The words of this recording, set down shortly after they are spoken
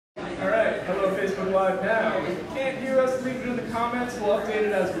All right, hello Facebook Live now. If you can't hear us, leave it in the comments. We'll update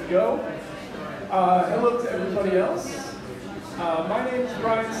it as we go. Hello to everybody else. My name is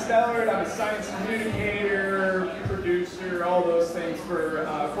Brian Stellard. I'm a science communicator, producer, all those things for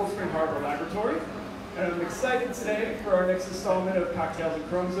Cold Spring Harbor Laboratory. And I'm excited today for our next installment of Cocktails and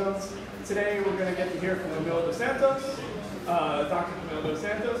Chromosomes. Today we're going to get to hear from Camila dos Santos, Dr. Camila dos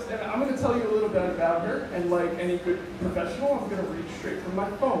Santos, and I'm going to tell you a little bit about her. And like any good professional, I'm going to read straight from my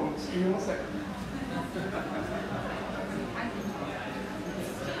phone. So give me 1 second.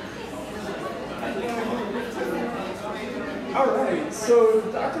 All right, so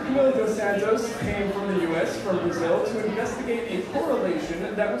Dr. Camila dos Santos came from the US, from Brazil, to investigate a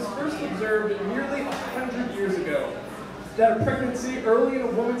correlation that was first observed nearly 100 years ago. That a pregnancy early in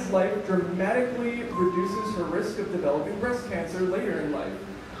a woman's life dramatically reduces her risk of developing breast cancer later in life.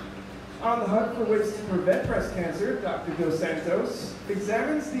 On the hunt for ways to prevent breast cancer, Dr. dos Santos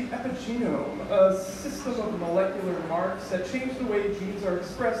examines the epigenome, a system of molecular marks that change the way genes are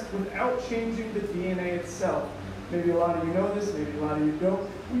expressed without changing the DNA itself. Maybe a lot of you know this, maybe a lot of you don't.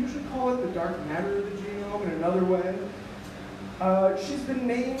 We usually call it the dark matter of the genome in another way. She's been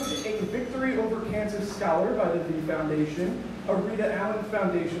named a Victory Over Cancer Scholar by the V Foundation, a Rita Allen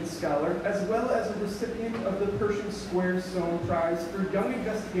Foundation Scholar, as well as a recipient of the Pershing Square Stone Prize for Young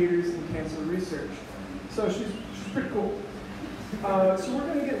Investigators in Cancer Research. So she's pretty cool. So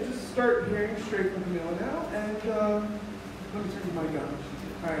we're going to just start hearing straight from Camila now, and let me turn the mic on.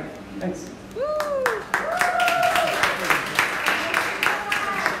 All right, thanks.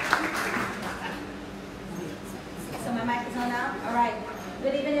 So my mic is on now? All right.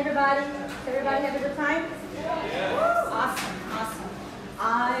 Good evening, everybody. Everybody have a good time? Yeah. Awesome, awesome.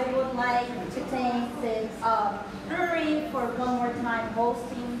 I would like to thank the brewery for one more time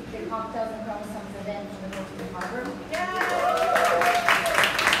hosting the Cocktails and Chromosomes event in the Cold Spring Harbor.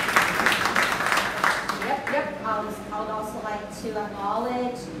 Yep. I would also like to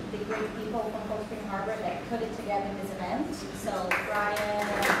acknowledge the great people from Cold Spring Harbor that put it together this event. So Brian,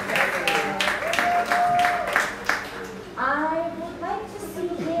 I would like to see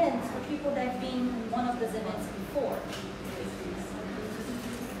hands for people that have been in one of these events before.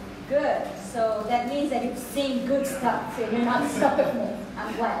 Good. So that means that you've seen good stuff, so you're not stuck with me.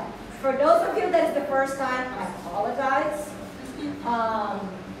 I'm glad. For those of you that is the first time, I apologize.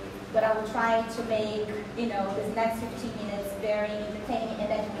 But I will try to make, this next 15 minutes very entertaining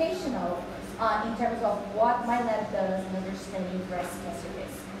and educational in terms of what my lab does in understanding breast cancer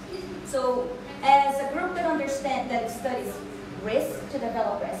risk. So, as a group that studies risk to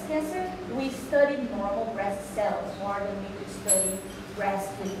develop breast cancer, we study normal breast cells more than we would study breast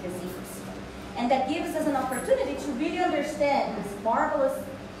with disease. And that gives us an opportunity to really understand this marvelous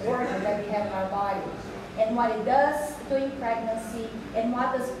organ that we have in our body, and what it does during pregnancy, and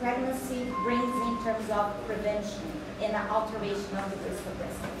what does pregnancy brings in terms of prevention and alteration of the risk of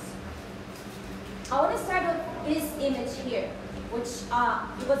breast cancer. I want to start with this image here, which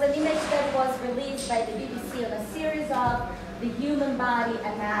it was an image that was released by the BBC on a series of the human body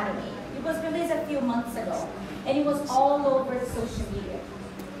anatomy. It was released a few months ago, and it was all over social media.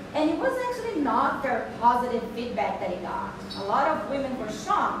 And it was actually not very positive feedback that it got. A lot of women were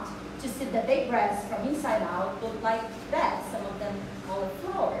shocked to see that their breasts from inside out look like that. Some of them call it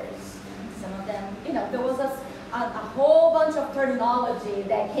flowers. Some of them, there was a whole bunch of terminology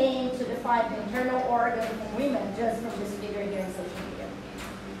that came to define the internal organs in women just from this figure here in social media.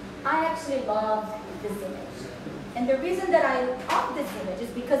 I actually love this image. And the reason that I love this image is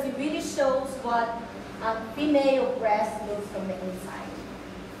because it really shows what a female breast looks from the inside.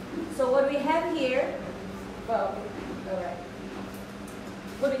 So what we have here, what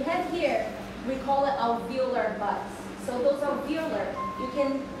we have here, we call it alveolar buds. So those alveolar, you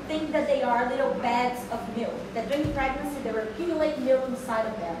can think that they are little bags of milk, that during pregnancy they will accumulate milk inside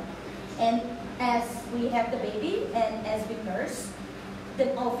of them. And as we have the baby and as we nurse, the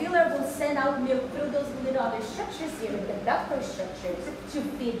alveolar will send out milk through those little other structures here, the ductal structures, to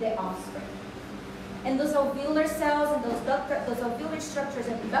feed the offspring. And those alveolar cells and those alveolar structures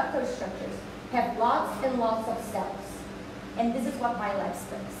and ductal structures have lots and lots of cells. And this is what my lab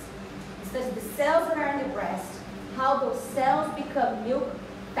studies. It studies the cells that are in the breast, how those cells become milk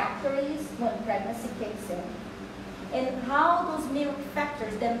factories when pregnancy kicks in, and how those milk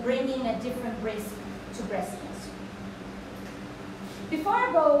factors then bring in a different risk to breast cancer. Before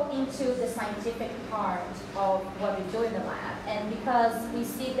I go into the scientific part of what we do in the lab, and because we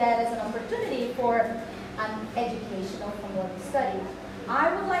see that as an opportunity for educational from what we study,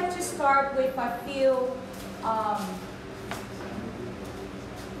 I would like to start with a few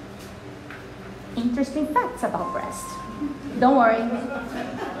interesting facts about breast. Don't worry.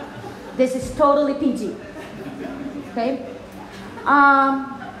 This is totally PG. Okay?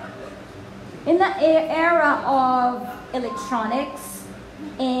 In the era of electronics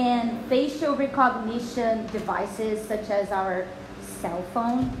and facial recognition devices such as our cell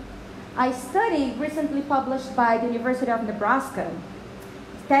phone, a study recently published by the University of Nebraska,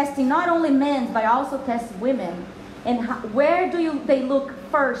 testing not only men but also test women, and where they look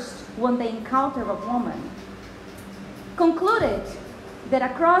first when they encounter a woman, concluded that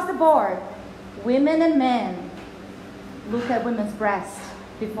across the board, women and men look at women's breasts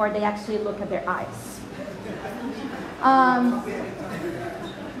before they actually look at their eyes.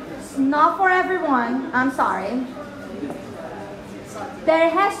 It's not for everyone, I'm sorry. There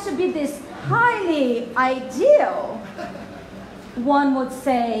has to be this highly ideal, one would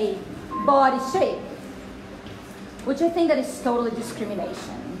say, body shape, which I think that is totally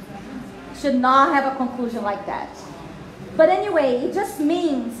discrimination. Should not have a conclusion like that. But anyway, it just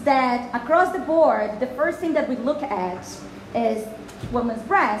means that across the board, the first thing that we look at is women's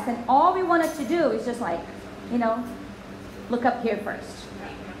breasts, and all we wanted to do is just like, you know, look up here first.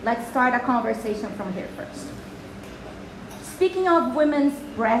 Let's start a conversation from here first. Speaking of women's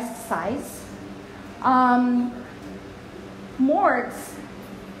breast size, morgues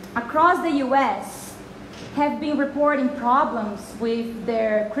across the US have been reporting problems with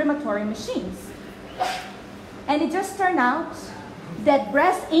their crematory machines. And it just turned out that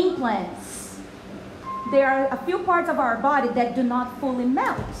breast implants, there are a few parts of our body that do not fully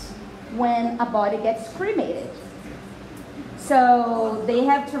melt when a body gets cremated. So they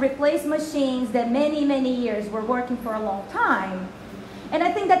have to replace machines that many, many years were working for a long time. And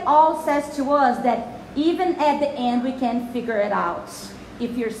I think that all says to us that even at the end, we can figure it out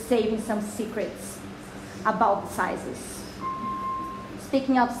if you're saving some secrets about the sizes.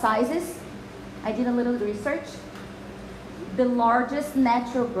 Speaking of sizes, I did a little research. The largest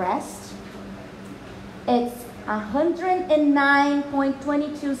natural breast, it's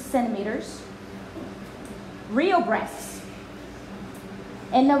 109.22 centimeters, real breasts.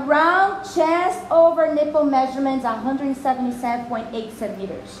 And around chest over nipple measurements, 177.8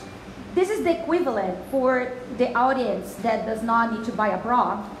 centimeters. This is the equivalent for the audience that does not need to buy a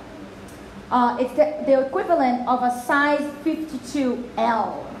bra. It's the equivalent of a size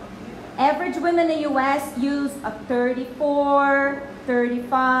 52L. Average women in the US use a 34,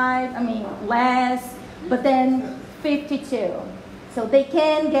 35, I mean less, but then 52. So they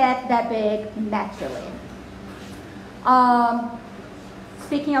can get that big naturally.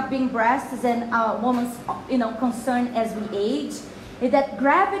 Speaking of being breasts and a woman's concern as we age, is that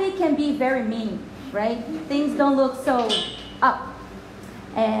gravity can be very mean, right? Things don't look so up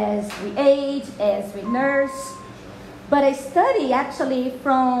as we age, as we nurse. But a study actually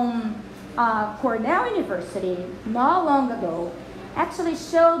from Cornell University not long ago actually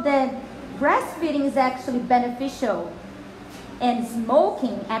showed that breastfeeding is actually beneficial, and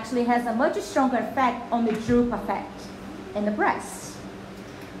smoking actually has a much stronger effect on the droop effect in the breasts.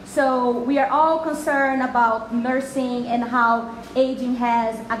 So we are all concerned about nursing and how aging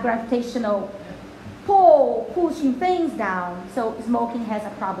has a gravitational pull, pushing things down. So smoking has a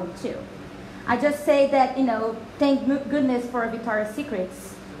problem too. I just say that, thank goodness for Victoria's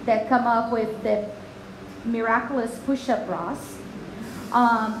Secrets that come up with the miraculous push-up bras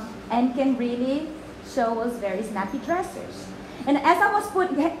and can really show us very snappy dressers. And as I was who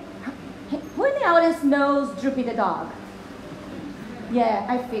in the audience knows Droopy the dog? Yeah,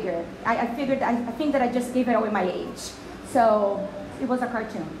 I figured. I think that I just gave it away my age. So it was a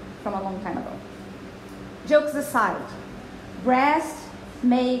cartoon from a long time ago. Jokes aside, breast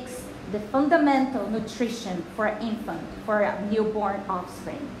makes the fundamental nutrition for an infant, for a newborn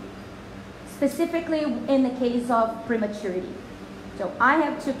offspring. Specifically in the case of prematurity. So I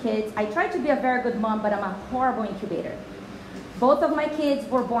have 2 kids. I try to be a very good mom, but I'm a horrible incubator. Both of my kids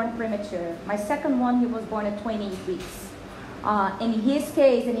were born premature. My second one, he was born at 28 weeks. In his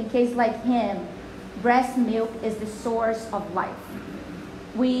case, and in case like him, breast milk is the source of life.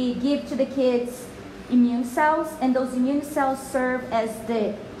 We give to the kids immune cells, and those immune cells serve as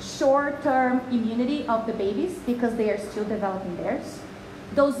the short-term immunity of the babies because they are still developing theirs.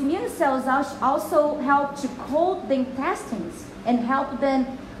 Those immune cells also help to coat the intestines and help them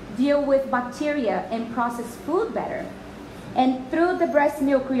deal with bacteria and process food better. And through the breast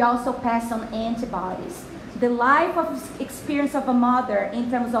milk, we also pass on antibodies. The life experience of a mother in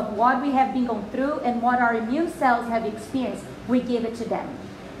terms of what we have been going through and what our immune cells have experienced, we give it to them.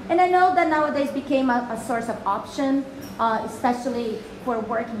 And I know that nowadays became a source of option, especially for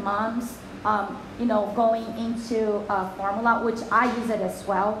working moms, going into formula, which I use it as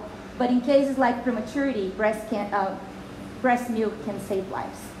well. But in cases like prematurity, breast milk can save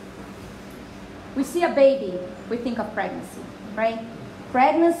lives. we see a baby, we think of pregnancy, right?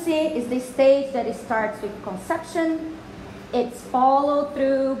 Pregnancy is the stage that it starts with conception. It's followed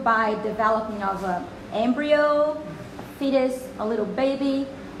through by developing of an embryo, a fetus, a little baby,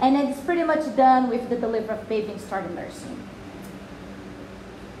 and then it's pretty much done with the delivery of baby and starting nursing.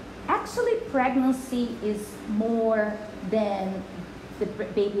 Actually, pregnancy is more than the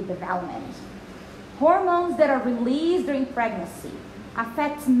baby development. Hormones that are released during pregnancy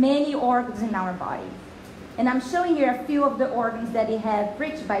affect many organs in our body. And I'm showing here a few of the organs that it have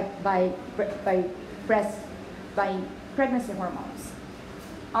reached by pregnancy hormones.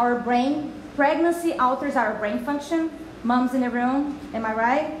 Our brain, pregnancy alters our brain function. Moms in the room, am I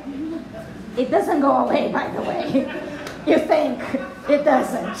right? It doesn't go away, by the way. You think it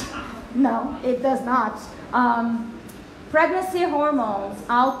doesn't. No, it does not. Pregnancy hormones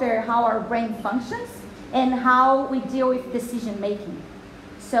alter how our brain functions and how we deal with decision making.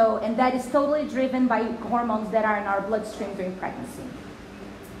 So, and that is totally driven by hormones that are in our bloodstream during pregnancy.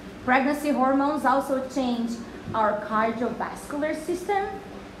 Pregnancy hormones also change our cardiovascular system.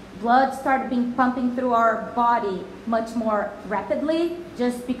 Blood starts being pumping through our body much more rapidly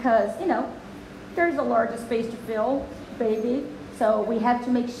just because, you know, there's a larger space to fill, baby. So we have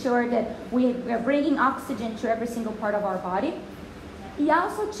to make sure that we are bringing oxygen to every single part of our body. It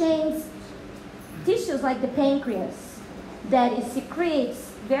also changes tissues like the pancreas that it secretes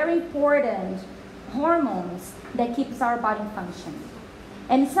very important hormones that keeps our body in function.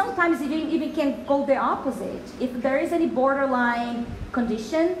 And sometimes it even can go the opposite. If there is any borderline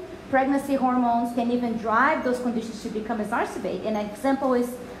condition, pregnancy hormones can even drive those conditions to become exacerbated. An example is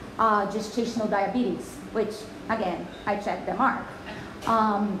gestational diabetes, which, again, I checked the mark.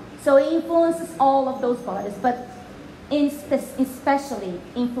 So it influences all of those bodies, but especially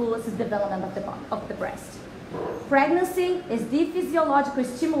influences development of the breast. Pregnancy is the physiological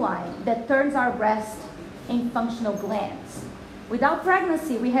stimuli that turns our breast in functional glands. Without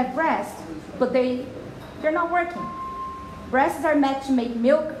pregnancy, we have breasts, but they're not working. Breasts are meant to make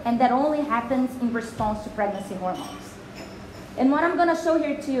milk, and that only happens in response to pregnancy hormones. And what I'm going to show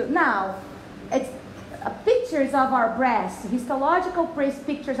here to you now, it's pictures of our breasts, histological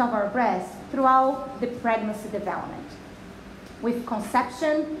pictures of our breasts throughout the pregnancy development. With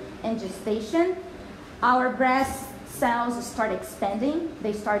conception and gestation, our breast cells start expanding,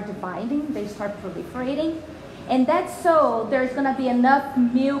 they start dividing, they start proliferating. And that's so there's going to be enough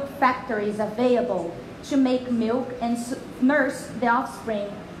milk factories available to make milk and nurse the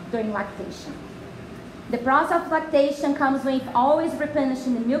offspring during lactation. The process of lactation comes with always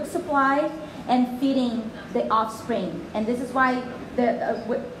replenishing the milk supply and feeding the offspring. And this is why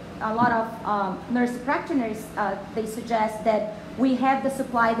a lot of nurse practitioners, they suggest that we have the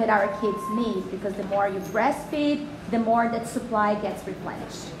supply that our kids need, because the more you breastfeed, the more that supply gets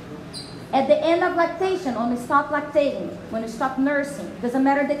replenished. At the end of lactation, when we stop lactating, when we stop nursing, doesn't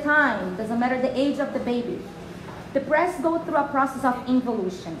matter the time, doesn't matter the age of the baby, the breasts go through a process of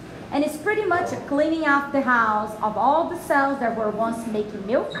involution. And it's pretty much a cleaning out the house of all the cells that were once making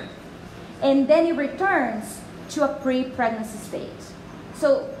milk, and then it returns to a pre-pregnancy state.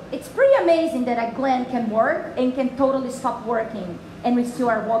 So it's pretty amazing that a gland can work and can totally stop working, and we still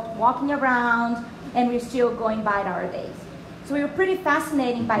are walking around, and we're still going by our days. So we were pretty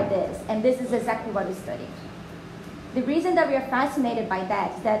fascinated by this, and this is exactly what we studied. The reason that we are fascinated by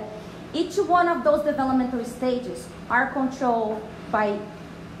that is that each one of those developmental stages are controlled by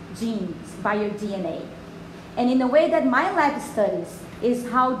genes, by your DNA. And in the way that my lab studies is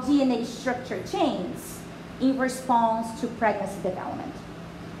how DNA structure changes in response to pregnancy development.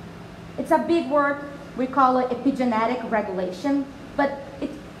 It's a big word, we call it epigenetic regulation, but it,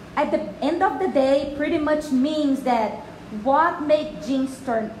 at the end of the day, pretty much means that what makes genes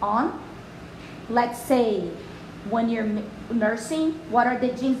turn on, let's say when you're nursing, what are the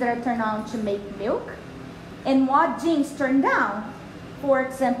genes that are turned on to make milk, and what genes turn down. For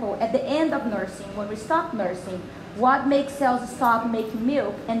example, at the end of nursing, when we stop nursing, what makes cells stop making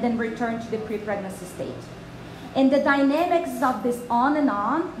milk and then return to the pre-pregnancy state. And the dynamics of this on and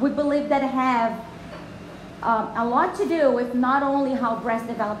on, we believe that have a lot to do with not only how breasts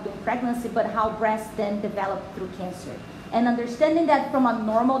develop during pregnancy, but how breasts then develop through cancer. And understanding that from a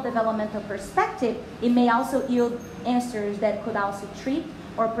normal developmental perspective, it may also yield answers that could also treat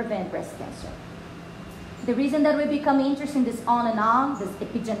or prevent breast cancer. The reason that we become interested in this on and on, this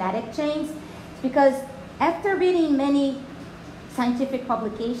epigenetic change, is because after reading many scientific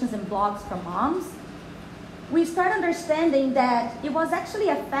publications and blogs from moms, we start understanding that it was actually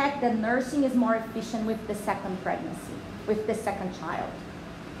a fact that nursing is more efficient with the second pregnancy, with the second child.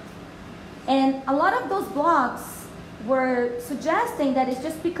 And a lot of those blogs were suggesting that it's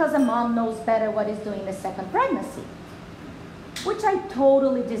just because a mom knows better what is doing in the second pregnancy, which I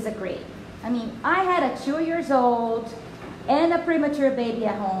totally disagree. I mean, I had a 2 years old and a premature baby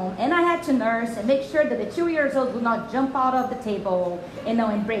at home, and I had to nurse and make sure that the 2 years old would not jump out of the table, you know,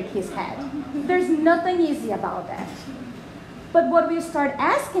 and break his head. There's nothing easy about that. But what we start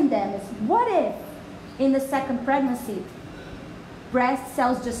asking them is, what if in the second pregnancy, breast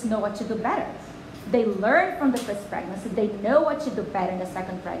cells just know what to do better? They learn from the first pregnancy, they know what to do better in the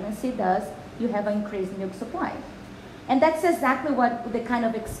second pregnancy, thus you have an increased milk supply. And that's exactly what the kind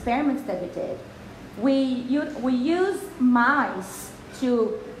of experiments that we did. We use mice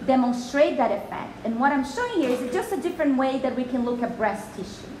to demonstrate that effect. And what I'm showing here is just a different way that we can look at breast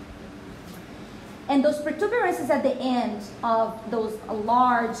tissue. And those protuberances at the end of those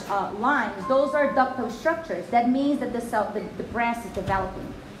large lines, those are ductal structures. That means that the breast is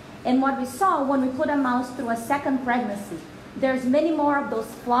developing. And what we saw when we put a mouse through a second pregnancy, there's many more of those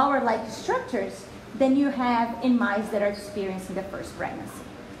flower-like structures than you have in mice that are experiencing the first pregnancy,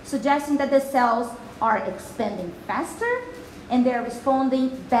 suggesting that the cells are expanding faster and they're responding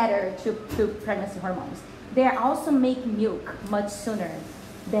better to pregnancy hormones. They also make milk much sooner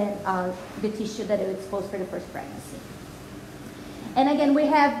than the tissue that is exposed for the first pregnancy. And again, we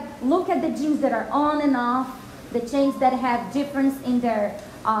have look at the genes that are on and off, the genes that have difference in their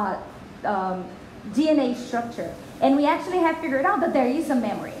DNA structure. And we actually have figured out that there is a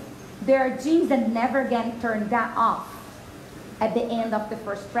memory. There are genes that never get turned off at the end of the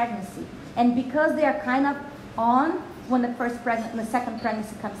first pregnancy. And because they are kind of on when the second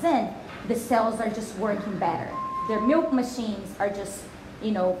pregnancy comes in, the cells are just working better. Their milk machines are just,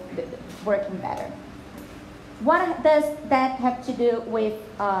 you know, working better. What does that have to do with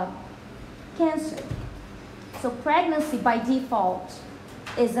cancer? So pregnancy by default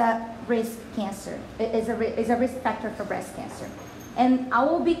is a risk cancer, is a risk factor for breast cancer. And I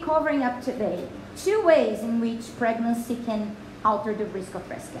will be covering up today 2 ways in which pregnancy can alter the risk of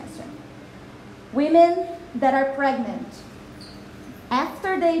breast cancer. Women that are pregnant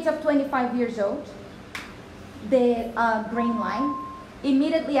after the age of 25 years old, the green line,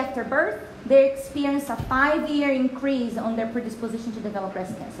 immediately after birth, they experience a 5-year increase on their predisposition to develop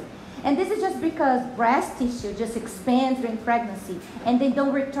breast cancer. And this is just because breast tissue just expands during pregnancy and they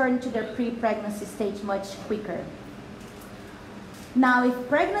don't return to their pre-pregnancy stage much quicker. Now, if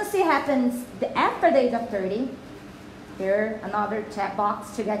pregnancy happens after the age of 30, here another check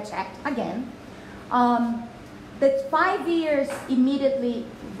box to get checked again, the 5 years immediately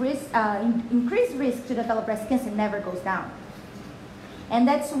increased risk to develop breast cancer never goes down. And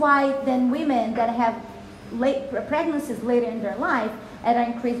that's why then women that have pregnancies later in their life at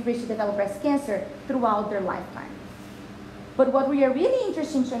an increased risk to develop breast cancer throughout their lifetime. But what we are really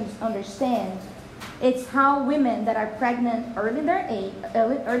interested to understand is how women that are pregnant early in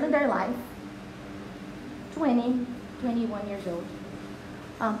their life, 20, 21 years old,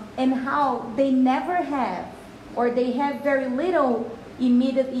 and how they never have, or they have very little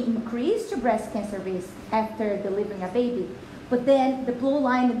immediately increase to breast cancer risk after delivering a baby. But then the blue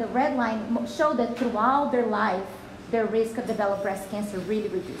line and the red line show that throughout their life, their risk of developing breast cancer really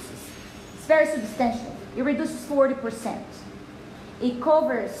reduces. It's very substantial. It reduces 40%. It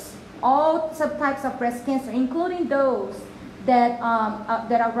covers all subtypes of breast cancer, including those that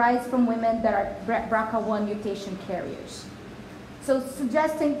arise from women that are BRCA1 mutation carriers. So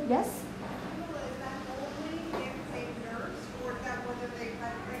suggesting, yes?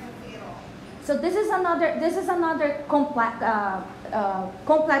 So this is another complex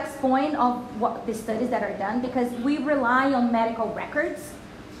point of what the studies that are done, because we rely on medical records,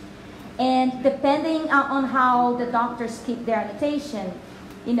 and depending on how the doctors keep their annotation,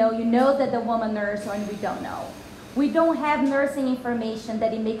 you know that the woman nursed, or we don't know. We don't have nursing information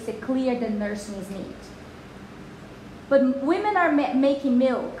that it makes it clear that nursing is needed. But women are making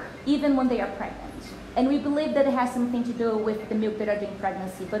milk even when they are pregnant. And we believe that it has something to do with the milk that are during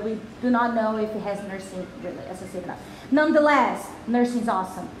pregnancy, but we do not know if it has nursing really associated with it. Nonetheless, nursing is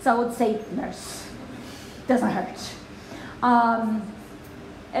awesome. So I would say nurse. Doesn't hurt. And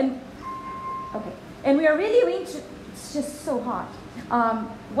we are really interested, it's just so hot.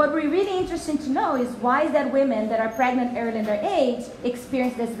 What we're really interested to know is why is that women that are pregnant early in their age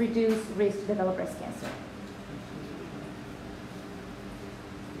experience this reduced risk to develop breast cancer.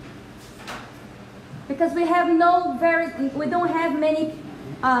 Because we don't have many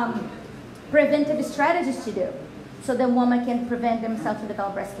preventive strategies to do so the woman can prevent themselves to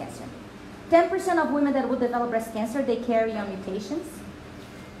develop breast cancer. 10% of women that will develop breast cancer, they carry on mutations.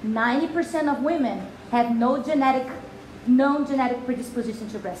 90% of women have no genetic predisposition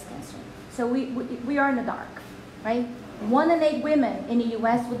to breast cancer. So we are in the dark. right? 1 in 8 women in the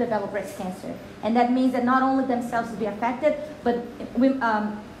US will develop breast cancer. And that means that not only themselves will be affected, but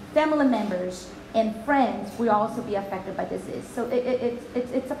family members and friends will also be affected by disease. So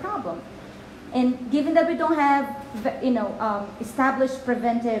it's a problem. And given that we don't have, established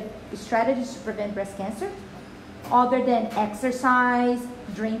preventive strategies to prevent breast cancer, other than exercise,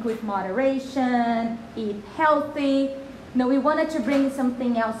 drink with moderation, eat healthy, we wanted to bring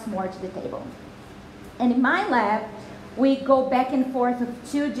something else more to the table. And in my lab, we go back and forth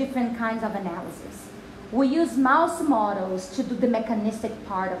with 2 different kinds of analysis. We use mouse models to do the mechanistic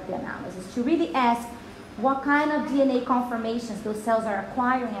part of the analysis, to really ask what kind of DNA conformations those cells are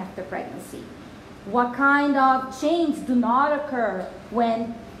acquiring after pregnancy. What kind of changes do not occur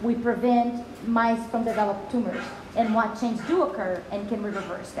when we prevent mice from developing tumors, and what changes do occur, and can we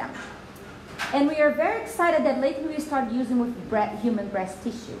reverse them. And we are very excited that lately we started using with human breast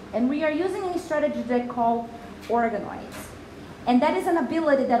tissue. And we are using a strategy that called organoids. And that is an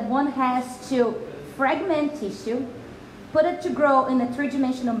ability that one has to fragment tissue, put it to grow in a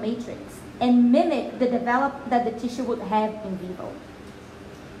 3-dimensional matrix, and mimic the development that the tissue would have in vivo.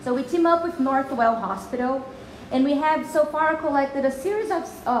 So we team up with Northwell Hospital, and we have so far collected a series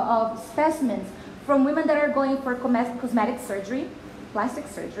of specimens from women that are going for cosmetic surgery, plastic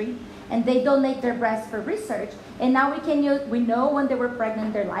surgery, and they donate their breasts for research. And now we know when they were pregnant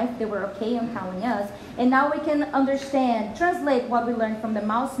in their life, they were okay on telling us, and now we can translate what we learned from the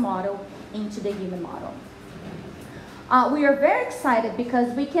mouse model into the human model. We are very excited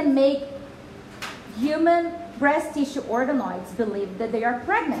because we can make human breast tissue organoids believe that they are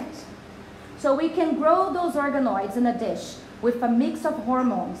pregnant. So we can grow those organoids in a dish with a mix of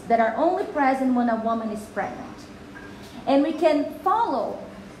hormones that are only present when a woman is pregnant. And we can follow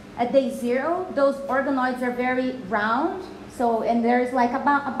at day 0, those organoids are very round, and there's like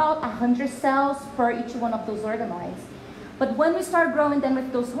about 100 cells per each one of those organoids. But when we start growing them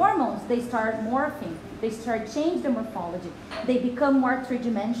with those hormones, they start morphing, they start changing the morphology, they become more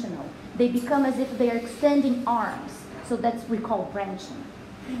 3-dimensional. They become as if they are extending arms, so that's we call branching.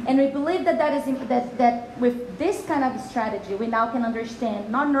 And we believe that with this kind of strategy, we now can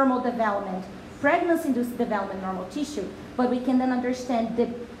understand not normal development, pregnancy-induced development normal tissue, but we can then understand the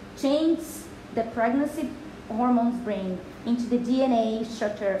changes that pregnancy hormones bring into the DNA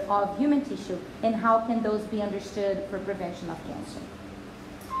structure of human tissue, and how can those be understood for prevention of cancer.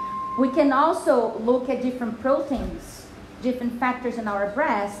 We can also look at different proteins, different factors in our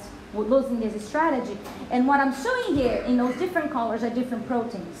breast, using this strategy. And what I'm showing here in those different colors are different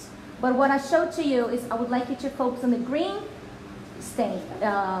proteins. But what I showed to you is I would like you to focus on the green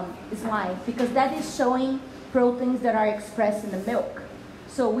slide, because that is showing proteins that are expressed in the milk.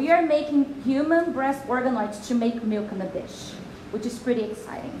 So we are making human breast organoids to make milk in a dish, which is pretty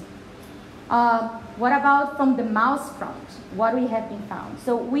exciting. What about from the mouse front? What we have been found?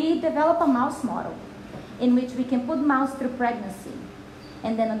 So we develop a mouse model in which we can put mouse through pregnancy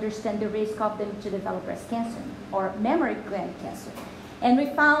and then understand the risk of them to develop breast cancer or mammary gland cancer. And we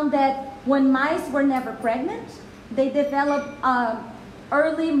found that when mice were never pregnant, they developed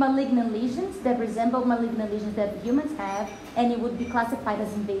early malignant lesions that resemble malignant lesions that humans have, and it would be classified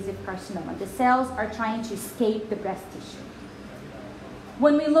as invasive carcinoma. The cells are trying to escape the breast tissue.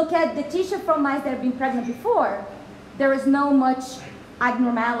 When we look at the tissue from mice that have been pregnant before, there is no much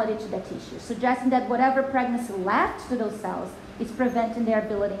abnormality to the tissue, suggesting that whatever pregnancy left to those cells is preventing their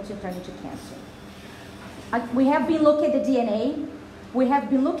ability to turn into cancer. We have been looking at the DNA. We have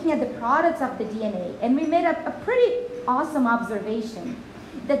been looking at the products of the DNA, and we made a pretty awesome observation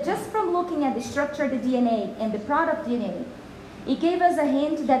that just from looking at the structure of the DNA and the product DNA, it gave us a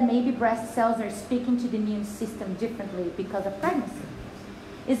hint that maybe breast cells are speaking to the immune system differently because of pregnancy.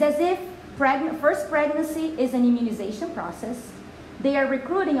 It's as if first pregnancy is an immunization process. They are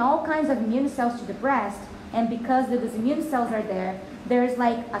recruiting all kinds of immune cells to the breast, and because those immune cells are there, there's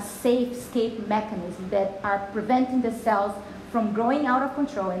like a safe escape mechanism that are preventing the cells from growing out of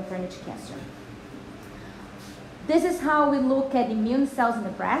control and turning to cancer. This is how we look at immune cells in the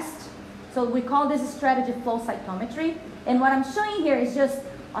breast. So we call this strategy flow cytometry. And what I'm showing here is just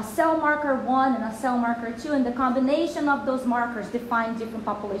a cell marker 1 and a cell marker 2, and the combination of those markers define different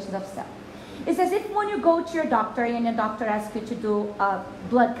populations of cells. It's as if when you go to your doctor and your doctor asks you to do a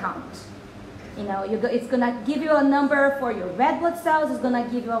blood count. It's going to give you a number for your red blood cells, it's going to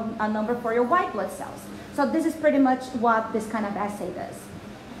give you a number for your white blood cells. So this is pretty much what this kind of assay does.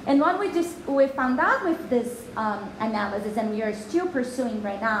 And what we found out with this analysis, and we are still pursuing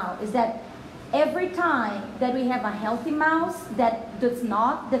right now, is that every time that we have a healthy mouse that does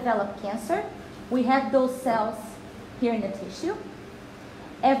not develop cancer, we have those cells here in the tissue.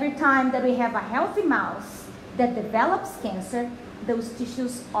 Every time that we have a healthy mouse that develops cancer, those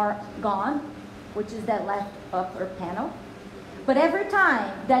tissues are gone, which is that left upper panel. But every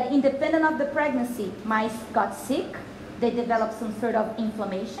time that, independent of the pregnancy, mice got sick, they developed some sort of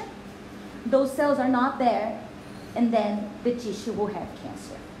inflammation, those cells are not there, and then the tissue will have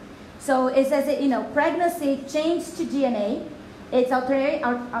cancer. So it's as if, pregnancy changed to DNA, it's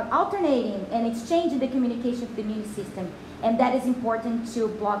alternating, and it's changing the communication of the immune system, and that is important to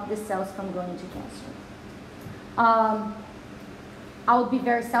block the cells from going to cancer. I would be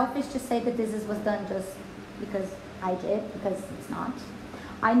very selfish to say that this was done just because I did, because it's not.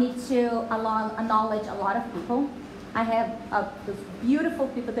 I need to acknowledge a lot of people. I have those beautiful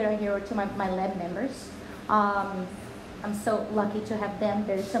people that are here, to my lab members. I'm so lucky to have them.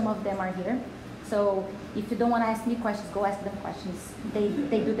 Some of them are here. So if you don't want to ask me questions, go ask them questions. They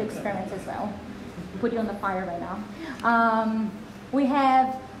do the experiments as well. Put you on the fire right now. We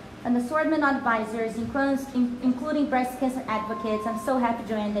have an assortment of advisors, including breast cancer advocates. I'm so happy,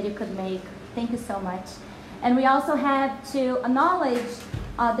 Joanne, that you could make. Thank you so much. And we also have to acknowledge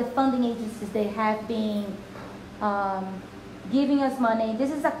the funding agencies that have been giving us money. This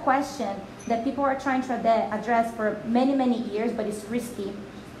is a question that people are trying to address for many, many years, but it's risky.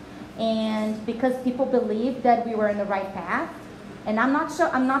 And because people believe that we were in the right path, and I'm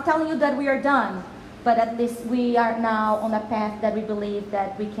not telling you that we are done, but at least we are now on a path that we believe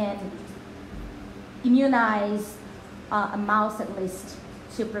that we can immunize a mouse at least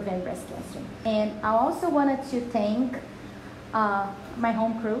to prevent breast cancer. And I also wanted to thank my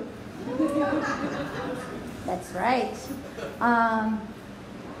home crew. That's right.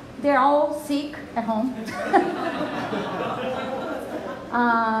 They're all sick at home,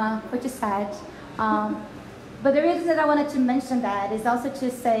 which is sad. But the reason that I wanted to mention that is also to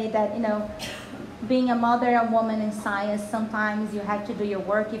say that, being a mother, a woman in science, sometimes you have to do your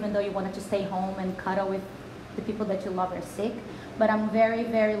work even though you wanted to stay home and cuddle with the people that you love are sick. But I'm very,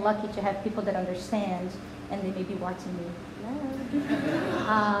 very lucky to have people that understand, and they may be watching me.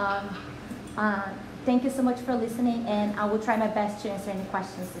 Thank you so much for listening, and I will try my best to answer any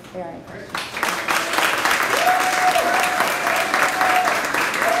questions if there are any questions.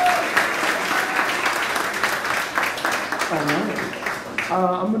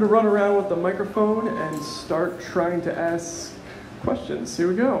 I'm going to run around with the microphone and start trying to ask questions. Here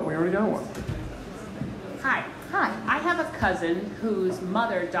we go. We already got one. Hi. Hi. I have a cousin whose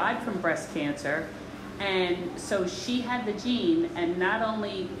mother died from breast cancer, and so she had the gene, and not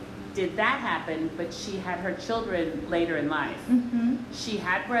only did that happen, but she had her children later in life. Mm-hmm. She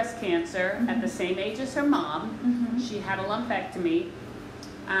had breast cancer at the same age as her mom. Mm-hmm. She had a lumpectomy,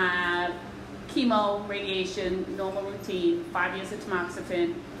 chemo, radiation, normal routine, 5 years of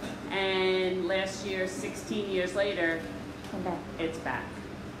tamoxifen, and last year, 16 years later, it's back.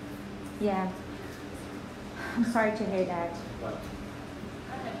 Yeah. I'm sorry to hear that. But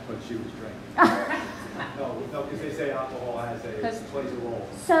she was drinking. No, because they say alcohol plays a role.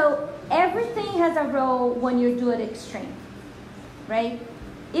 So everything has a role when you do it extreme, right?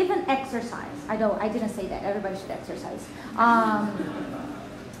 Even exercise. I didn't say that. Everybody should exercise.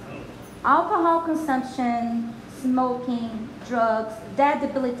 Alcohol consumption, smoking, drugs, that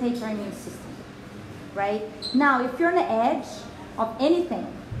debilitates our immune system, right? Now, if you're on the edge of anything,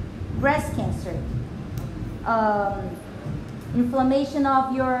 breast cancer, inflammation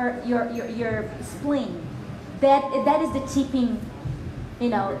of your spleen, that is the tipping,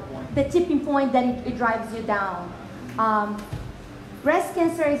 the tipping point that it drives you down. Breast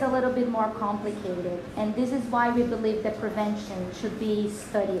cancer is a little bit more complicated, and this is why we believe that prevention should be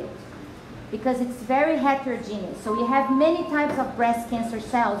studied, because it's very heterogeneous. So we have many types of breast cancer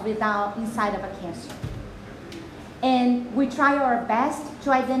cells inside of a cancer. And we try our best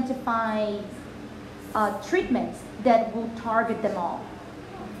to identify treatments that will target them all.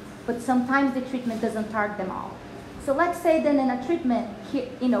 But sometimes the treatment doesn't target them all. So let's say that in a treatment,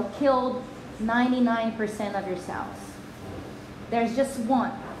 killed 99% of your cells. There's just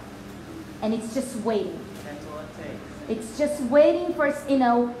one, and it's just waiting. That's all it takes. It's just waiting for,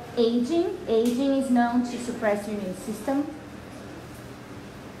 aging. Aging is known to suppress your immune system.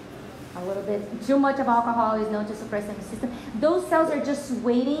 A little bit, too much of alcohol is known to suppress the immune system. Those cells are just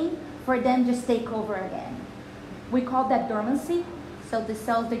waiting for them to take over again. We call that dormancy. So the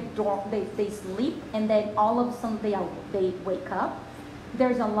cells, they sleep, and then all of a sudden they wake up.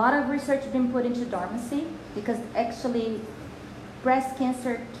 There's a lot of research being put into dormancy, because actually breast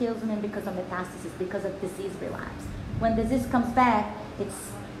cancer kills women because of metastasis, because of disease relapse. When disease comes back,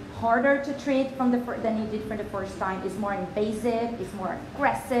 it's harder to treat than you did for the first time. It's more invasive, it's more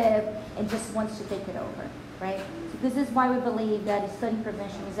aggressive, and just wants to take it over. right? So this is why we believe that studying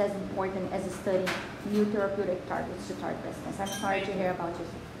prevention is as important as studying new therapeutic targets to target breast cancer. I'm sorry to hear about you.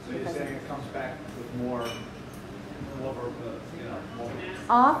 So you're saying it comes back with more more.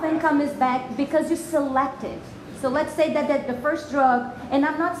 Often comes back because you selected. So let's say that the first drug, and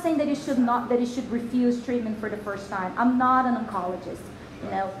I'm not saying that you should refuse treatment for the first time. I'm not an oncologist.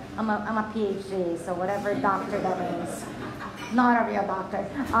 You know, I'm a PhD, so whatever doctor that means. Not a real doctor.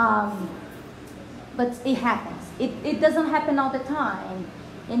 But it happens. It doesn't happen all the time.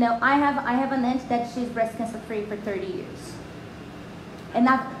 You know, I have an aunt that she's breast cancer free for 30 years. And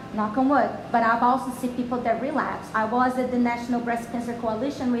I've, knock on wood, but I've also seen people that relapse. I was at the National Breast Cancer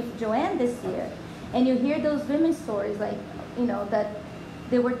Coalition with Joanne this year. And you hear those women's stories like, you know, that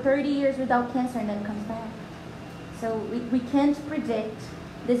they were 30 years without cancer and then comes back. So we can't predict.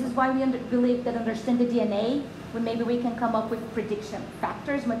 This is why we believe that understand the DNA, maybe we can come up with prediction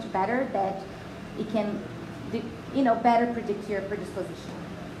factors much better that it can, you know, better predict your predisposition.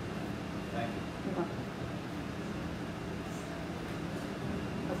 Thank you.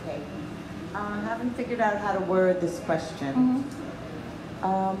 Okay. I haven't figured out how to word this question.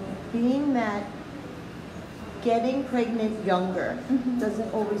 Being that getting pregnant younger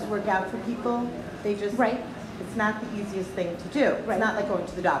doesn't always work out for people, they just, it's not the easiest thing to do. It's not like going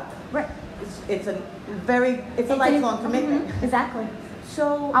to the doctor. Right. It's a lifelong commitment. Exactly.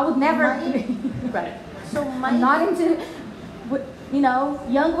 So I would never. Right. So I'm not into, you know,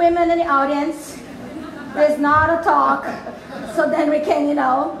 young women in the audience. There's not a talk, so then we can, you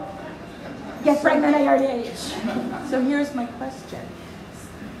know, get pregnant at your age. So here's my question.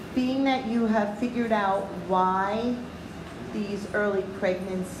 Being that you have figured out why these early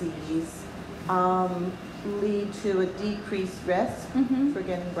pregnancies lead to a decreased risk for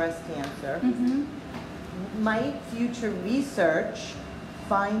getting breast cancer, might future research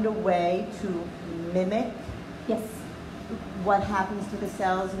find a way to mimic what happens to the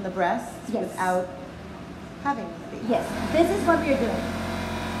cells in the breasts without having the baby? Yes, this is what we're doing,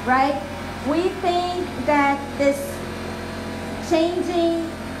 right? We think that this changing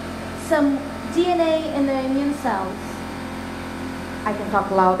some DNA in the immune cells, I can talk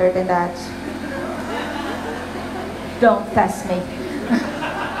louder than that. Don't test me. I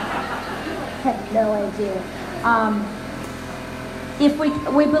have no idea. If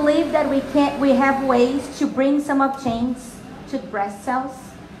we believe that we have ways to bring some of change to breast cells,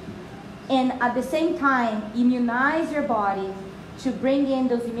 and at the same time immunize your body to bring in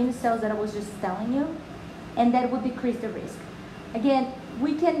those immune cells that I was just telling you, and that would decrease the risk. Again,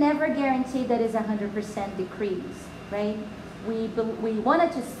 we can never guarantee that it's 100% decrease, right? We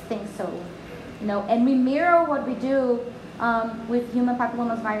wanted to think so, you know, and we mirror what we do with human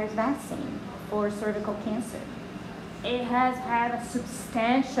papillomavirus vaccine for cervical cancer. It has had a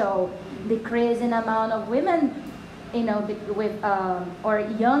substantial decrease in amount of women, you know, with or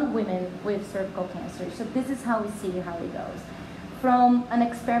young women with cervical cancer. So this is how we see how it goes. From an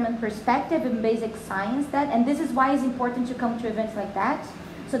experiment perspective in basic science, and this is why it's important to come to events like that,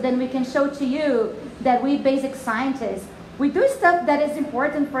 so then we can show to you that we basic scientists, we do stuff that is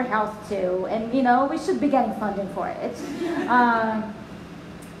important for health too, and you know, we should be getting funding for it.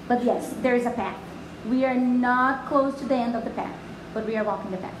 But yes, there is a path. We are not close to the end of the path, but we are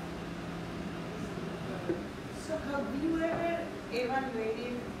walking the path. So have you ever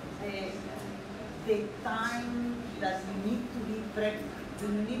evaluated the time that you need to be pregnant? Do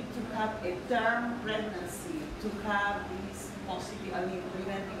you need to have a term pregnancy to have these positive,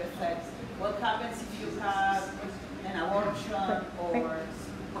 preventive effects? What happens if you have an abortion or...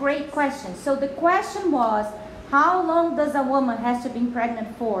 Great question. So the question was, how long does a woman has to be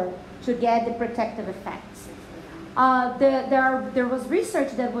pregnant for to get the protective effects? There was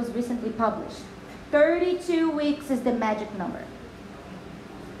research that was recently published. 32 weeks is the magic number.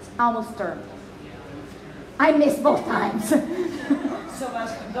 It's almost term. I missed both times. So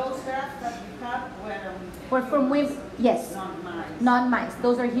those graphs that you have were from women, yes. Not mice. Not mice.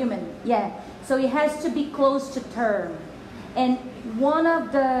 Those are human. Yeah. So it has to be close to term. And one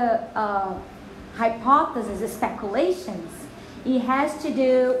of the hypotheses, speculations, it has to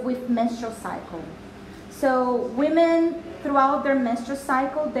do with menstrual cycle. So women throughout their menstrual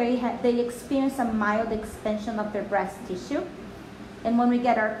cycle, they experience a mild expansion of their breast tissue. And when we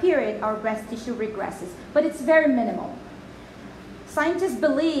get our period, our breast tissue regresses. But it's very minimal. Scientists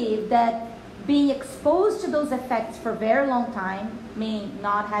believe that being exposed to those effects for a very long time, meaning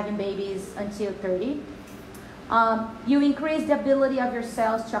not having babies until 30, you increase the ability of your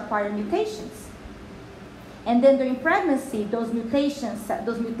cells to acquire mutations. And then during pregnancy, those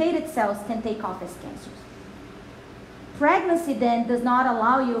mutated cells can take off as cancers. Pregnancy then does not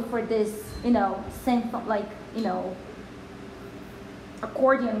allow you for this, you know,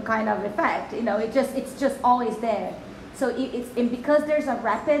 accordion kind of effect. It's just always there. So and because there's a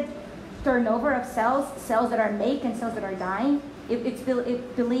rapid turnover of cells that are made and cells that are dying, it's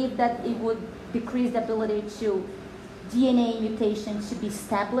believed that it would decrease the ability to DNA mutations to be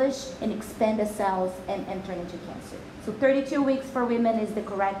established and expand the cells and turn into cancer. So 32 weeks for women is the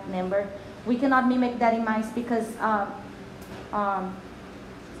correct number. We cannot mimic that in mice because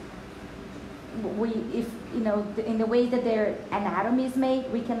in the way that their anatomy is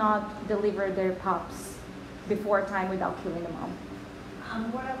made, we cannot deliver their pups before time without killing the mom.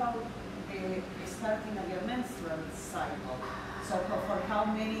 And what about starting of your menstrual cycle? So for how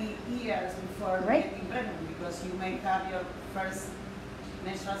many years before getting pregnant? Because you may have your first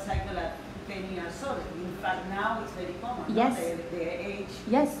menstrual cycle at 10 years old. In fact, now it's very common. Yes. The age.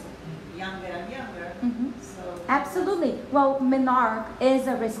 Yes. Younger and younger. Mm-hmm. So absolutely. Well, menarche is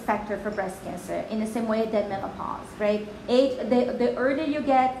a risk factor for breast cancer in the same way that menopause, right? The earlier you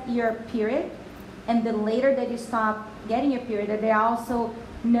get your period and the later that you stop getting your period, they're also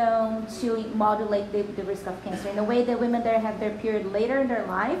known to modulate the risk of cancer. In a way that women that have their period later in their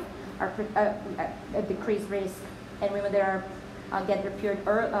life are at decreased risk, and women that are get their period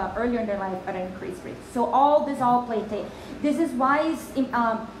earlier in their life are at increased risk. So all play. This is why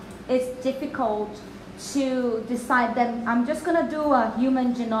it's difficult to decide that I'm just going to do a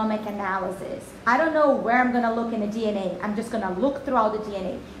human genomic analysis. I don't know where I'm going to look in the DNA. I'm just going to look through all the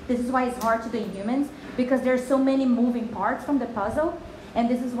DNA. This is why it's hard to do in humans, because there's so many moving parts from the puzzle. And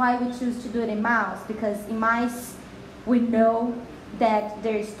this is why we choose to do it in mouse, because in mice, we know that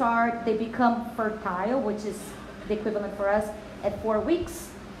they become fertile, which is the equivalent for us, at 4 weeks.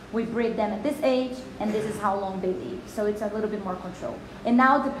 We breed them at this age, and this is how long they live. So it's a little bit more control. And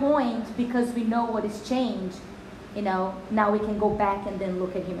now the point, because we know what has changed, now we can go back and then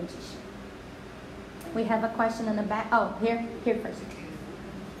look at human tissue. We have a question in the back. Oh, here first.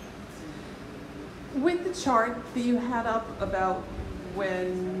 With the chart that you had up about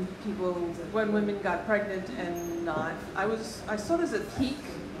when women got pregnant and not, I saw there's a peak.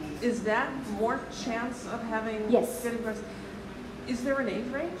 Is that more chance of getting breast? Is there an age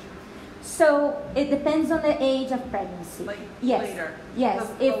range? So it depends on the age of pregnancy. Later. Yes.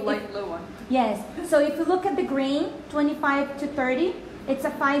 The light blue one. Yes. So if you look at the green, 25 to 30, it's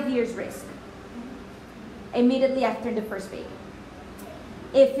a 5 years risk. Immediately after the first baby.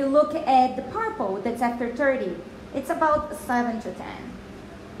 If you look at the purple, that's after 30, it's about 7 to 10.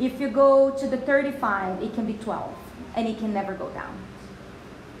 If you go to the 35, it can be 12, and it can never go down.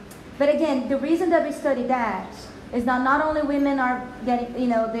 But again, the reason that we study that is not only women are getting,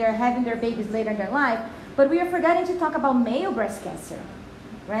 they're having their babies later in their life, but we are forgetting to talk about male breast cancer,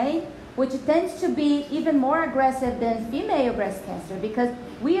 right? Which tends to be even more aggressive than female breast cancer, because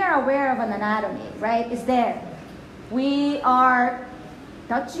we are aware of an anatomy, right? It's there. We are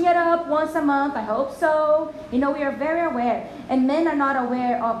touching it up once a month, I hope so. We are very aware. And men are not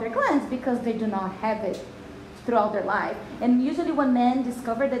aware of their glands because they do not have it throughout their life. And usually when men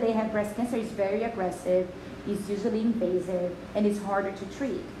discover that they have breast cancer, it's very aggressive, it's usually invasive, and it's harder to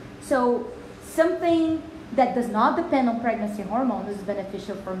treat. So something that does not depend on pregnancy hormones is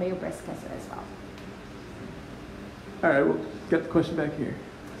beneficial for male breast cancer as well. All right, we'll get the question back here.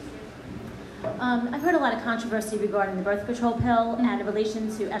 I've heard a lot of controversy regarding the birth control pill and in relation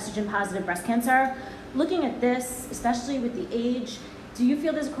to estrogen-positive breast cancer. Looking at this, especially with the age, do you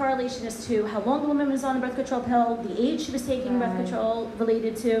feel there's a correlation as to how long the woman was on the birth control pill, the age she was taking birth control,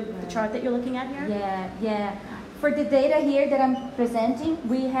 related to the chart that you're looking at here? Yeah. For the data here that I'm presenting,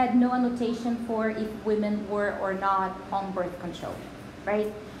 we had no annotation for if women were or not on birth control,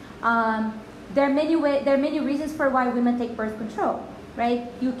 right? There are many reasons for why women take birth control, right?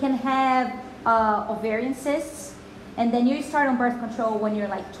 You can have ovarian cysts, and then you start on birth control when you're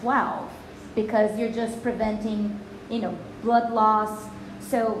like 12, because you're just preventing, blood loss.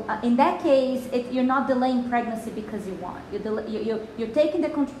 So in that case, you're not delaying pregnancy because you want. You're taking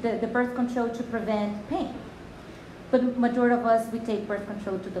the birth control to prevent pain. But majority of us, we take birth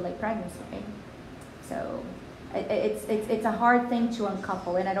control to delay pregnancy, right? So it's a hard thing to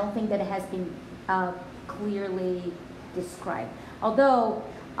uncouple, and I don't think that it has been clearly described. Although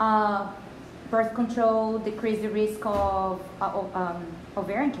birth control decreases the risk of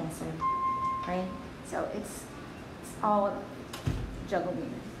ovarian cancer, right? So it's all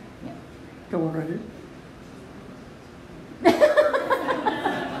juggling. Yeah. Come on, right here.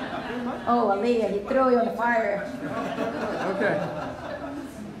 Oh, Aaliyah, he threw you on the fire. Okay.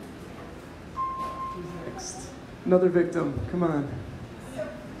 Next. Another victim. Come on. So,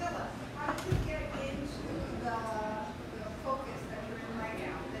 Camila, how do you get into the focus that you're in right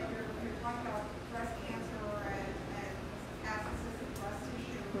now? That you're talking about breast cancer or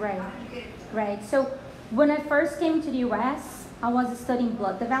Right, right. So when I first came to the US, I was studying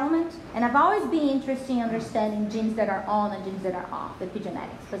blood development, and I've always been interested in understanding genes that are on and genes that are off,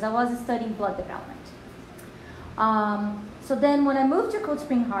 epigenetics, because I was studying blood development. So then when I moved to Cold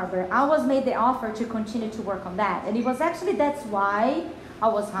Spring Harbor, I was made the offer to continue to work on that. And it was actually, that's why I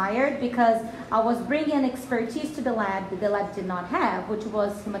was hired, because I was bringing an expertise to the lab that the lab did not have, which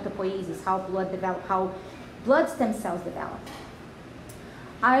was hematopoiesis, how blood stem cells develop.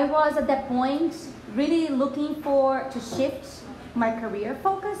 I was at that point really looking to shift my career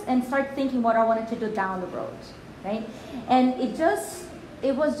focus and start thinking what I wanted to do down the road, right? And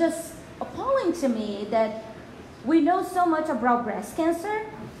it was just appalling to me that we know so much about breast cancer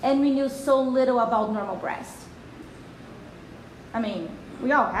and we knew so little about normal breast. I mean,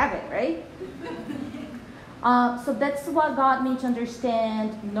 we all have it, right? So that's what got me to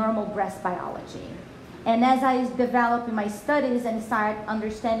understand normal breast biology. And as I developed in my studies and started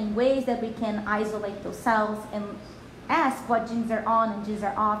understanding ways that we can isolate those cells and ask what genes are on and genes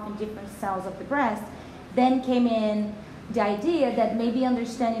are off in different cells of the breast, then came in the idea that maybe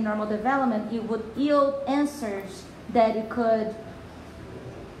understanding normal development, it would yield answers that it could,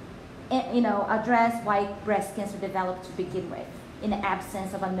 address why breast cancer developed to begin with, in the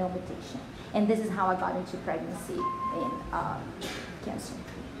absence of a known mutation. And this is how I got into pregnancy in cancer.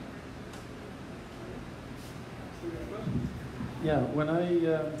 Yeah, when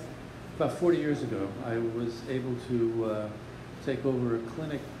about 40 years ago, I was able to take over a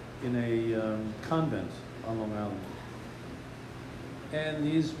clinic in a convent on Long Island. And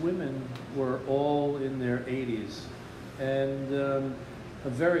these women were all in their 80s, and a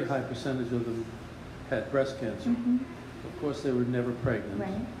very high percentage of them had breast cancer. Mm-hmm. Of course, they were never pregnant.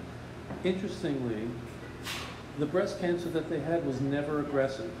 Right. Interestingly, the breast cancer that they had was never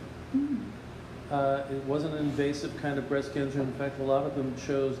aggressive. Mm. It wasn't an invasive kind of breast cancer. In fact, a lot of them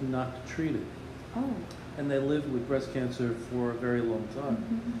chose not to treat it. Oh. And they lived with breast cancer for a very long time.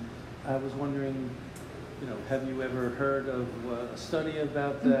 Mm-hmm. I was wondering, have you ever heard of a study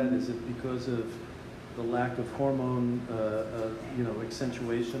about that? Mm-hmm. Is it because of the lack of hormone,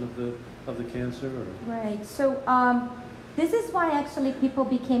 accentuation of the cancer? Or? Right. So this is why actually people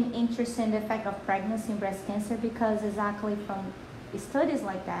became interested in the effect of pregnancy in breast cancer, because exactly from studies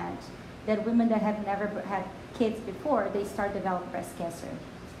like that women that have never had kids before, they start developing breast cancer.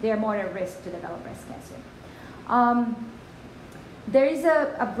 They are more at risk to develop breast cancer. There is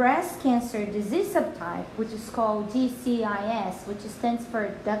a breast cancer disease subtype, which is called DCIS, which stands for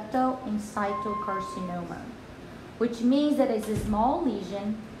ductal in situ carcinoma, which means that it's a small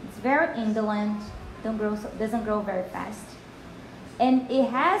lesion, it's very indolent, doesn't grow very fast. And it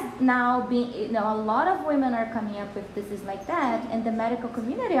has now been, a lot of women are coming up with diseases like that, and the medical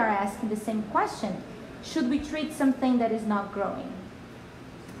community are asking the same question. Should we treat something that is not growing?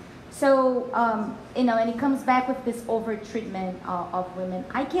 So, and it comes back with this over-treatment of women.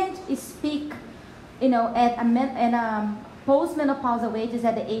 I can't speak, at post-menopausal age is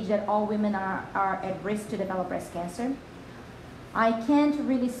at the age that all women are at risk to develop breast cancer. I can't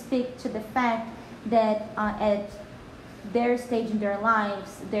really speak to the fact that at their stage in their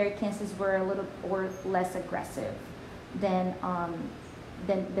lives, their cancers were less aggressive than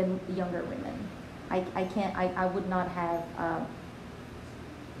younger women. I would not have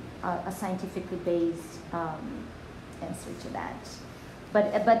a scientifically based answer to that.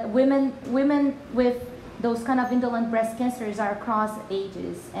 But women with those kind of indolent breast cancers are across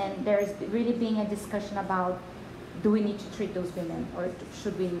ages, and there's really being a discussion about, do we need to treat those women, or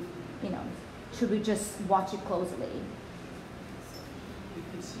should we just watch it closely?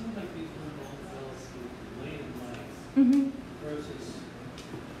 It seems like these women all develop late in life Mm-hmm. versus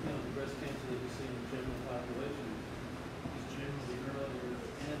the breast cancer that you see in the general population is generally earlier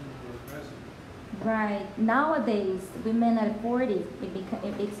and more aggressive. Right. Nowadays, women at 40,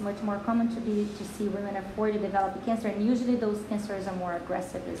 it's much more common to see women at 40 develop cancer, and usually those cancers are more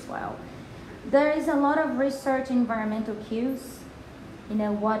aggressive as well. There is a lot of research in environmental cues.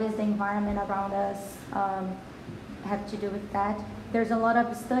 What is the environment around us have to do with that. There's a lot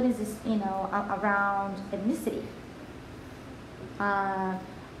of studies, around ethnicity.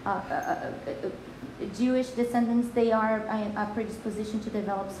 Jewish descendants, they are a predisposition to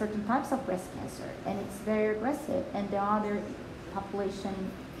develop certain types of breast cancer, and it's very aggressive, and the other population,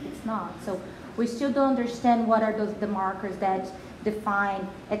 it's not. So we still don't understand what are the markers that define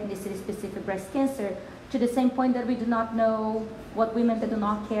ethnicity-specific breast cancer, to the same point that we do not know what women that do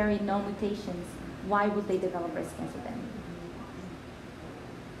not carry known mutations, why would they develop breast cancer then?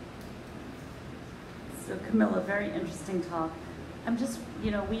 So Camila, very interesting talk. I'm just,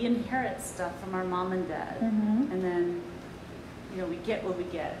 we inherit stuff from our mom and dad, Mm-hmm. and then you know, we get what we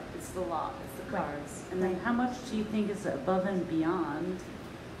get. It's the law, it's the cards. And then how much do you think is above and beyond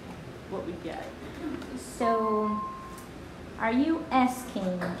what we get? So, are you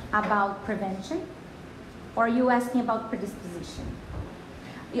asking about prevention? Or are you asking about predisposition?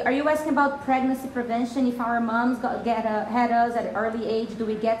 Are you asking about pregnancy prevention? If our moms had us at an early age, do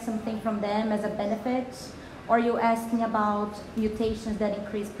we get something from them as a benefit? Or are you asking about mutations that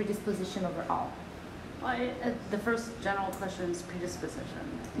increase predisposition overall? Well, the first general question is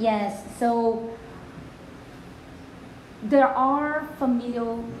predisposition. Yes, so there are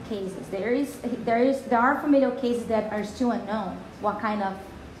familial cases. There are familial cases that are still unknown what kind of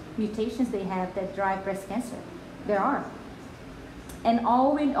mutations they have that drive breast cancer. There are. And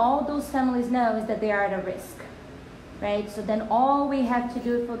all those families know is that they are at a risk, right? So then all we have to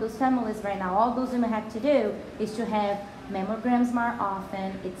do for those families right now, all those women have to do is to have mammograms more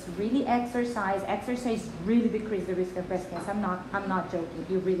often. It's really exercise. Exercise really decreases the risk of breast cancer. I'm not joking.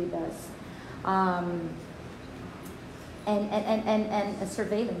 It really does. And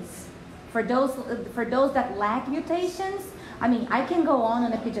surveillance. For those that lack mutations, I mean, I can go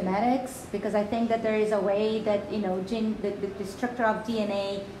on epigenetics because I think that there is a way that, you know, the structure of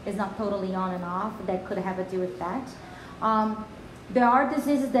DNA is not totally on and off that could have to do with that. There are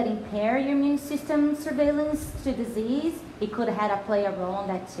diseases that impair your immune system surveillance to disease. It could have play a role in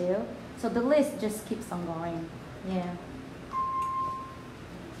that too. So the list just keeps on going. Yeah.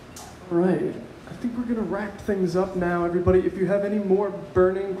 All right. I think we're going to wrap things up now, everybody. If you have any more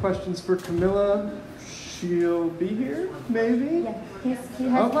burning questions for Camila, she'll be here, maybe? Yeah, he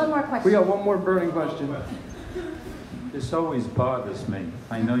has one more question. We got one more burning question. This always bothers me.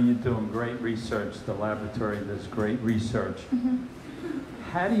 I know you're doing great research. The laboratory does great research. Mm-hmm.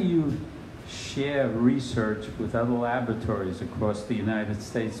 How do you share research with other laboratories across the United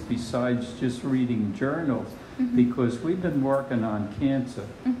States besides just reading journals? Mm-hmm. Because we've been working on cancer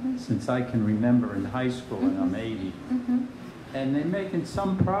Mm-hmm. since I can remember in high school, and I'm 80. Mm-hmm. And they're making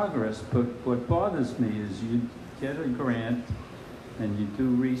some progress, but what bothers me is you get a grant and you do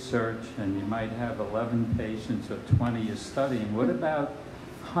research and you might have 11 patients or 20 you're studying. What about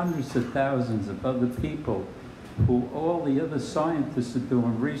hundreds of thousands of other people who all the other scientists are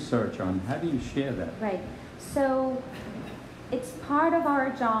doing research on? How do you share that? Right. So it's part of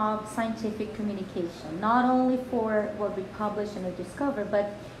our job, scientific communication, not only for what we publish and we discover,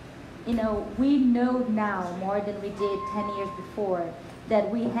 but you know, we know now more than we did 10 years before that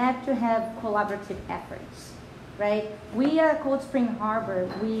we have to have collaborative efforts, right? We at Cold Spring Harbor,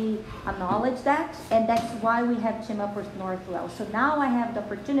 we acknowledge that, and that's why we have teamed up with Northwell. So now I have the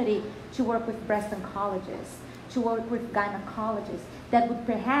opportunity to work with breast oncologists, to work with gynecologists that would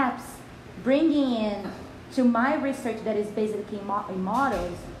perhaps bringing in to my research that is basically in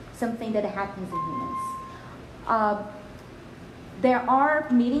models, something that happens in humans. There are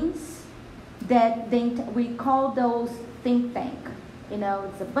meetings that we call those think tank. You know,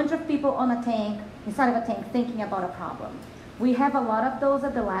 it's a bunch of people on a tank, inside of a tank, thinking about a problem. We have a lot of those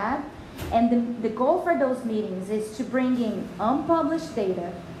at the lab, and the goal for those meetings is to bring in unpublished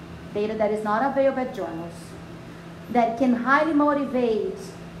data that is not available at journals, that can highly motivate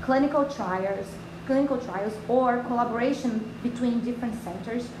clinical trials or collaboration between different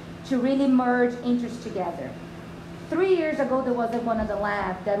centers to really merge interests together. 3 years ago, there was one of the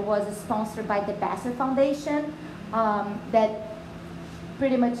lab that was sponsored by the Bassett Foundation that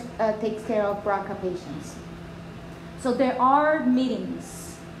pretty much takes care of BRCA patients. So there are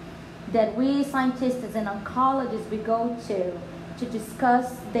meetings that we scientists and oncologists, we go to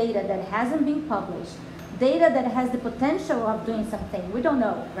discuss data that hasn't been published, data that has the potential of doing something. We don't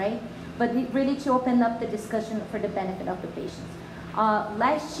know, right? But really to open up the discussion for the benefit of the patients.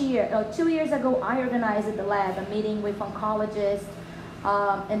 Last year, 2 years ago, I organized at the lab a meeting with oncologists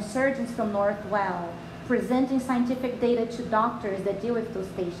and surgeons from Northwell, presenting scientific data to doctors that deal with those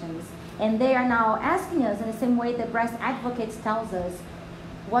patients. And they are now asking us in the same way that breast advocates tells us,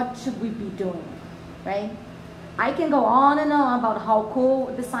 what should we be doing, right? I can go on and on about how cool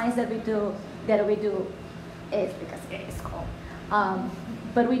the science that we do is, because it is cool.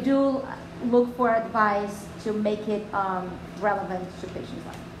 But we do look for advice to make it relevant to patients'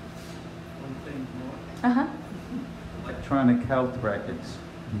 life. One thing more. Electronic health records.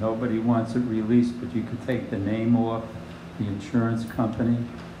 Nobody wants it released, but you could take the name off the insurance company.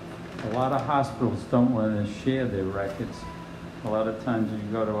 A lot of hospitals don't want to share their records. A lot of times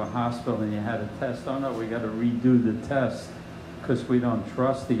you go to a hospital and you had a test, oh no, we got to redo the test because we don't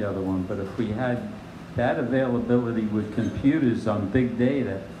trust the other one. But if we had that availability with computers on big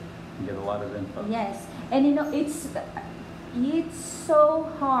data, you get a lot of info. Yes, and you know, it's so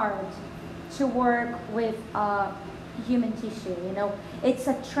hard to work with human tissue, you know. It's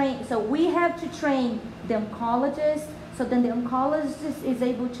a so we have to train the oncologist, so then the oncologist is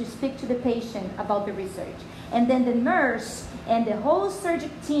able to speak to the patient about the research. And then the nurse and the whole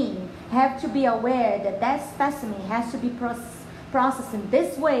surgical team have to be aware that that specimen has to be processed in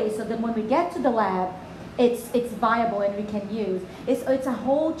this way, so that when we get to the lab, it's viable and we can use. It's a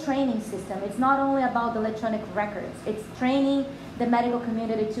whole training system. It's not only about the electronic records. It's training the medical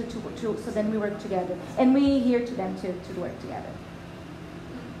community so then we work together. And we here to them to work together.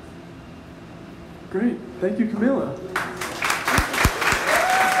 Great. Thank you, Camila.